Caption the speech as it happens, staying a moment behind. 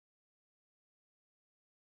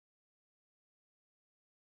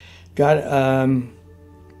got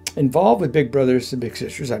involved with Big Brothers and Big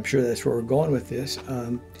Sisters. I'm sure that's where we're going with this.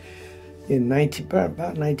 In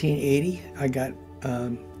about 1980,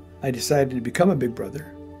 I decided to become a Big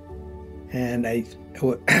Brother, and I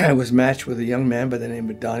was matched with a young man by the name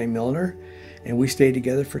of Donnie Milner, and we stayed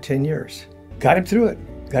together for 10 years. Got him through it.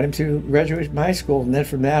 Got him to graduate from high school, and then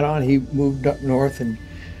from that on, he moved up north and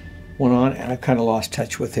went on, and I kind of lost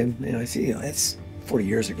touch with him. I see, that's 40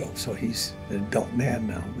 years ago, so he's an adult man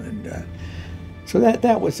now, and so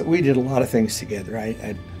that was, we did a lot of things together.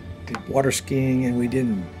 I did water skiing, and we did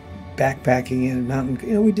backpacking and mountain.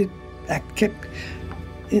 We kept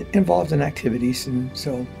involved in activities, and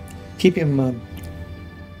so keep him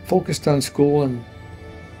focused on school and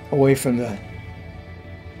away from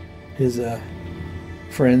his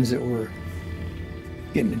friends that were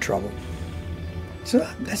getting in trouble. So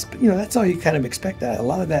that's all you kind of expect. A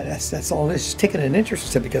lot of that's all. It's just taking an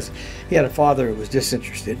interest in, because he had a father who was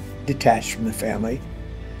disinterested, detached from the family.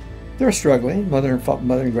 They were struggling, mother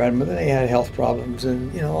and grandmother. They had health problems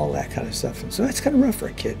and all that kind of stuff. And so that's kind of rough for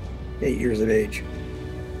a kid, 8 years of age.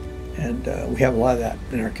 And we have a lot of that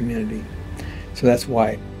in our community. So that's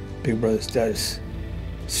why Big Brothers does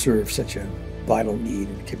serve such a vital need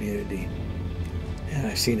in the community. And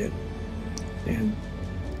I've seen it, and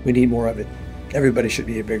we need more of it. Everybody should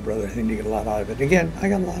be a Big Brother. I think you get a lot out of it. Again, I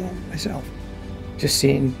got a lot out of it myself. Just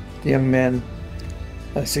seeing the young man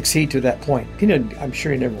succeed to that point. I'm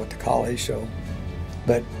sure he never went to college,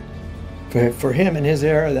 but for him in his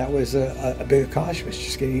era, that was a big accomplishment,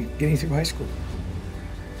 just getting through high school.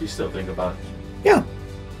 Do you still think about it? Yeah.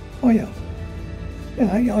 Oh, yeah.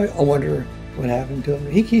 Yeah, I wonder what happened to him.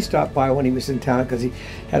 He stopped by when he was in town, because he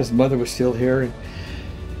had his mother was still here, and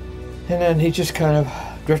then he just kind of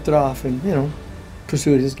drifted off and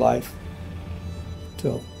pursued his life.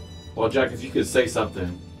 So, well, Jack, if you could say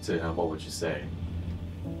something to him, what would you say?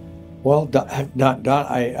 Well,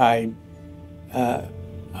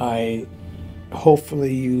 I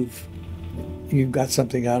hopefully you've got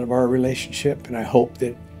something out of our relationship, and I hope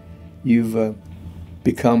that you've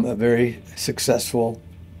become a very successful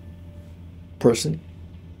person,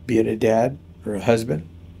 be it a dad or a husband,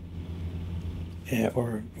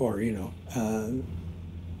 or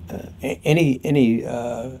any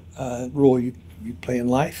role you play in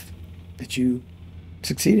life, that you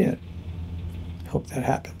succeed in. I hope that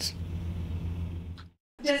happens.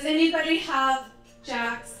 Does anybody have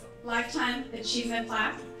Jack's lifetime achievement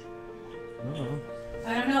plaque?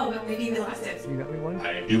 I don't know, but maybe we lost it. You got me one?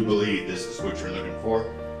 I do believe this is what you're looking for.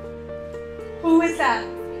 Who is that?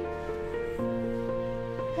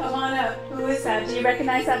 Come on up. Who is that? Do you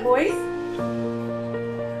recognize that voice? I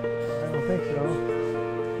don't think so.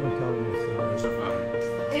 Don't tell me so.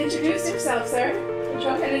 Introduce yourself, sir.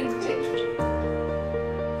 Go ahead and take.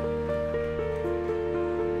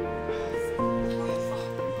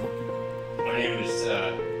 My name is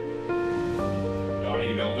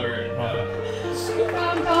Donnie Milner, and You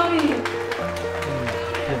found Donnie.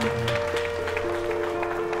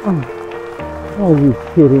 Oh, you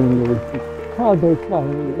kidding me? How they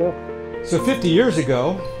find me? So 50 years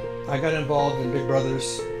ago, I got involved in Big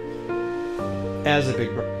Brothers as a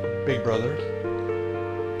big brother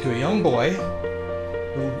to a young boy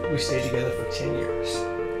who we stayed together for 10 years.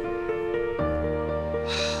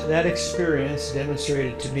 That experience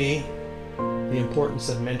demonstrated to me the importance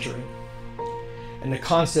of mentoring and the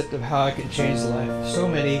concept of how I can change the life of so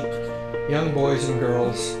many young boys and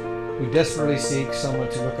girls who desperately seek someone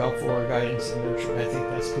to look out for, guidance, and nurture. I think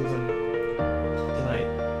that's proven tonight.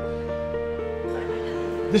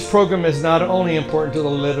 This program is not only important to the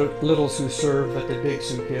littles who serve, but the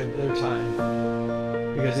bigs who give their time,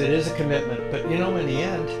 because it is a commitment. But in the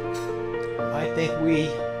end, I think we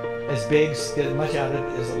as bigs get as much out of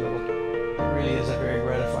it as a little. It really is a very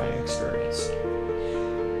gratifying experience.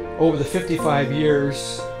 Over the 55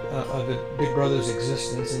 years of the Big Brothers'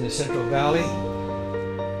 existence in the Central Valley,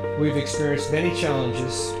 we've experienced many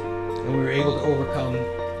challenges, and we were able to overcome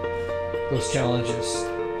those challenges.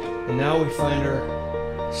 And now we find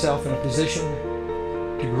ourselves in a position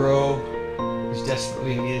to grow these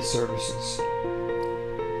desperately needed services.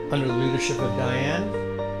 Under the leadership of Diane,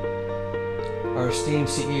 our esteemed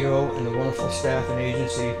CEO, and the wonderful staff and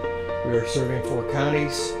agency, we are serving 4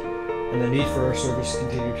 counties, and the need for our service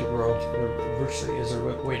continues to grow. There virtually is a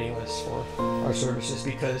waiting list for our services,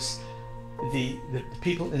 because the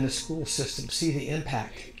people in the school system see the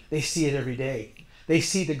impact. They see it every day. They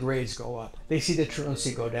see the grades go up. They see the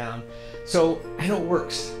truancy go down. So I know it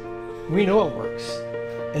works. We know it works.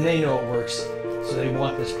 And they know it works. So they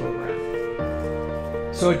want this program.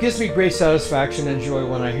 So it gives me great satisfaction and joy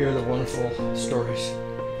when I hear the wonderful stories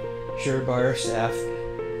shared by our staff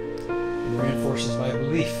and reinforces my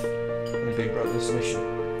belief in Big Brother's mission.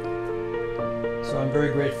 So I'm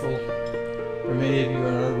very grateful for many of you in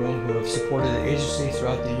our room who have supported the agency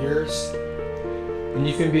throughout the years. And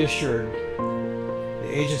you can be assured the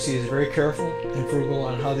agency is very careful and frugal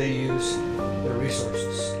on how they use their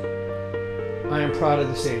resources. I am proud of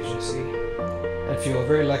this agency and feel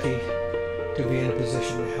very lucky to be in a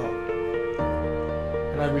position to help.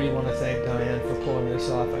 And I really want to thank Diane for pulling this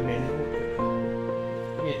off. I mean,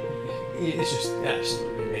 it's just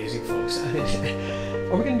absolutely amazing, folks. I mean,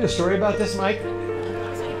 are we going to do a story about this, Mike?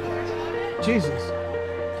 Jesus.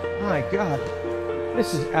 My God.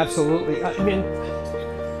 This is absolutely, I mean,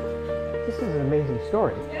 this is an amazing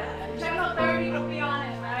story. Yeah, Channel 30 will be on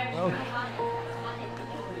it, right?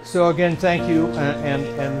 Okay. So again, thank you and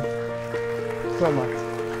so much.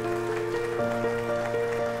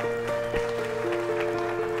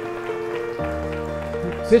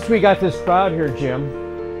 Since we got this crowd here, Jim,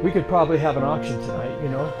 we could probably have an auction tonight, you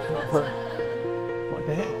know, for what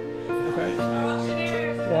the hell? Okay.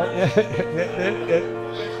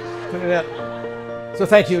 Yeah. So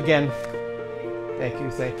thank you again. Thank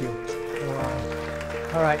you.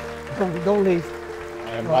 All right. Don't leave.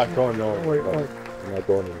 I'm not going nowhere. Don't worry. I'm not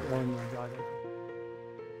going anywhere. Oh my God.